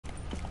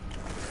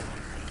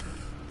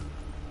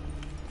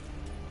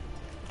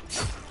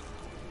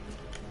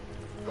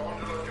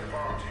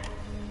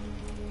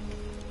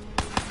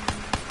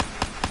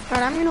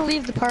Alright, I'm gonna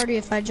leave the party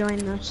if I join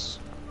this.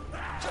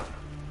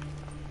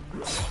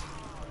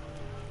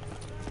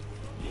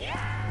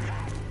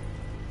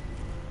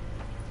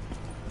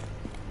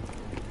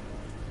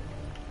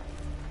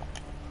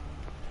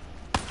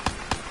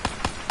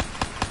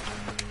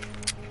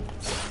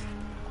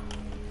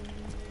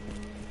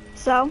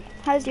 So,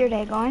 how's your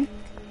day going?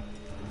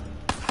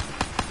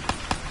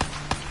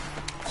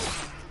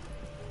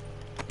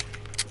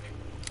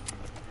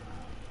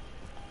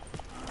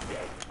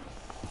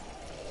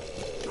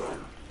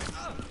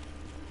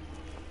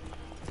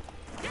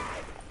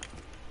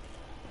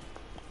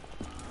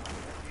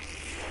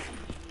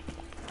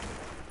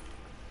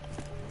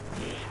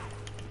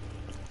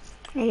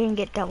 I didn't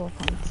get double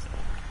points.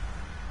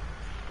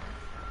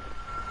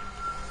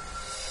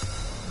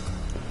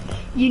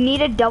 You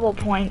needed double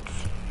points.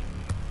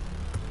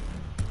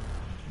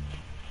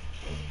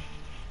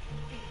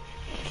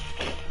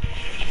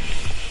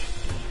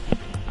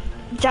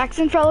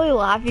 Jackson's probably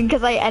laughing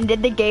because I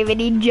ended the game and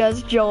he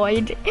just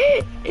joined.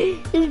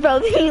 He's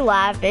probably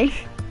laughing.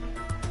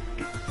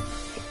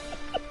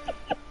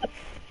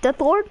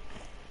 Death Lord?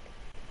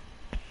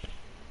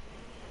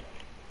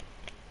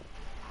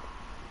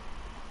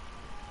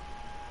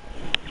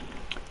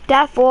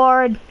 Death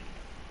Lord.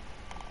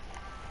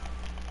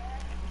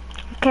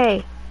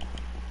 Okay.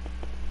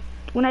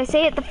 When I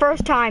say it the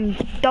first time,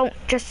 don't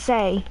just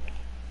say.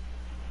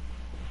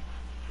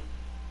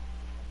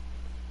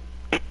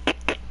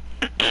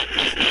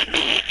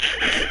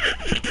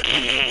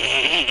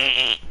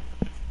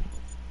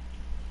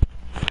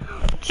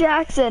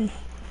 Jackson.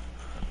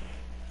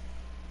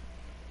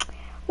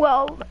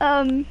 Well,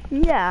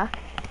 yeah.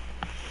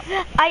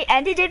 I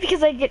ended it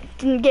because I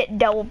didn't get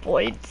double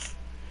points.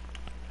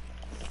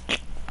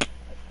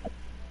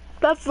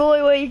 That's the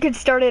only way you could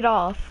start it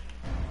off.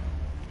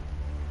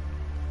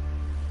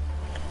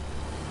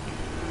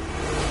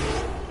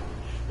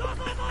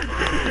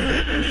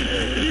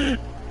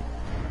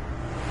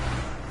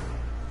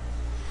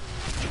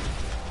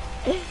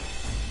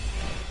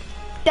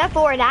 Death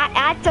Lord,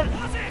 add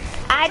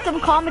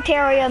some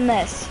commentary on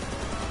this.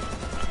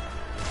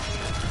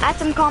 Add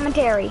some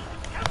commentary.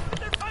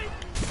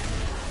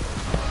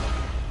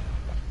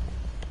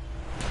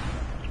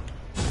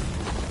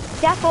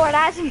 Death Lord,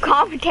 add some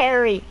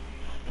commentary.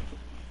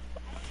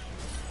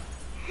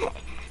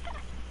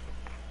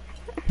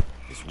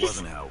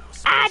 Just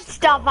add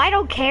stuff, I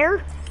don't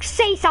care.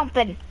 Say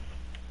something.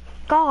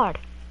 God.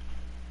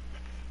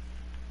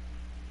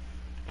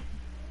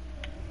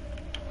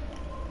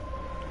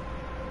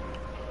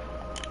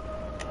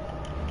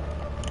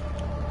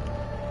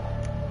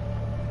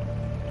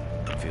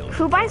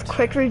 Who buys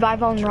quick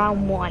revive on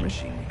round 1?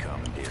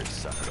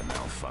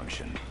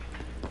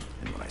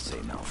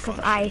 Because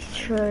I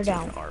sure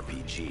don't.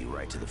 RPG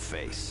right to the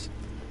face.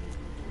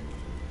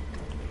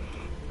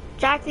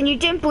 Jackson, you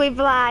didn't believe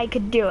that I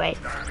could do it.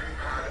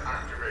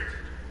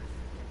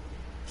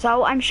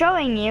 So I'm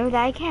showing you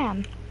that I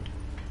can.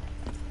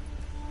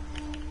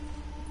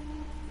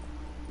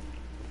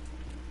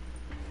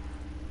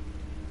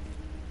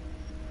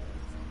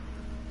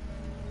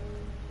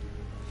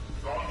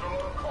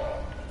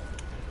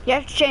 You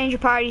have to change your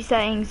party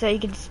settings so you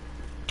can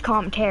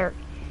commentate.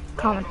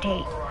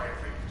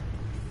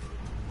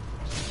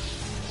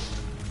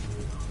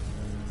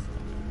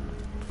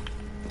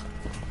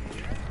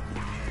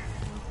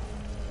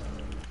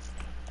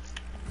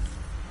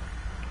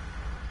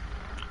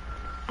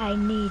 I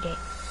need it.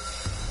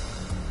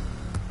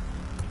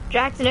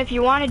 Jackson, if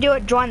you want to do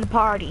it, join the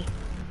party.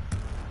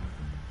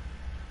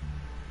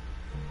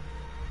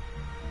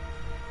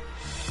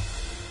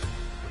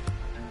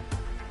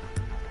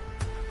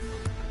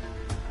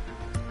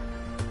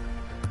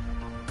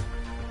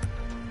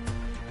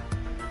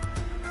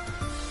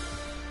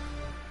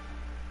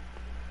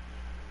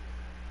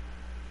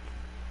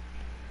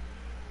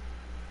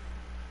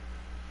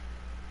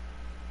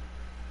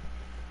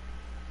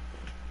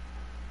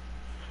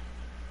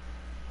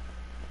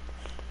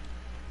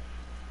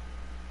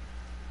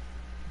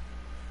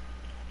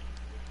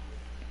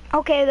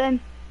 Okay then,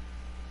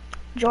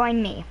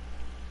 join me.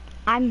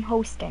 I'm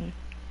hosting.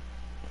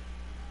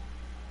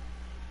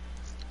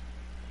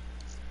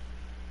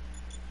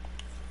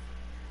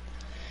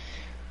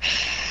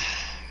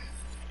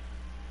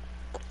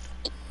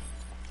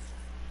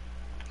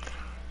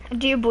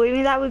 Do you believe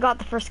me that we got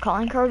the first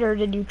calling card, or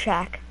did you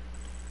check?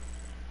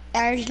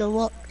 I already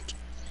looked,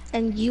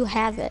 and you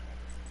have it.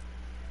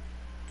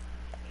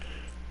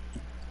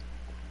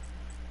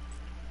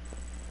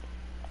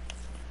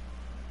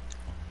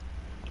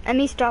 Let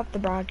me stop the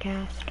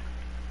broadcast.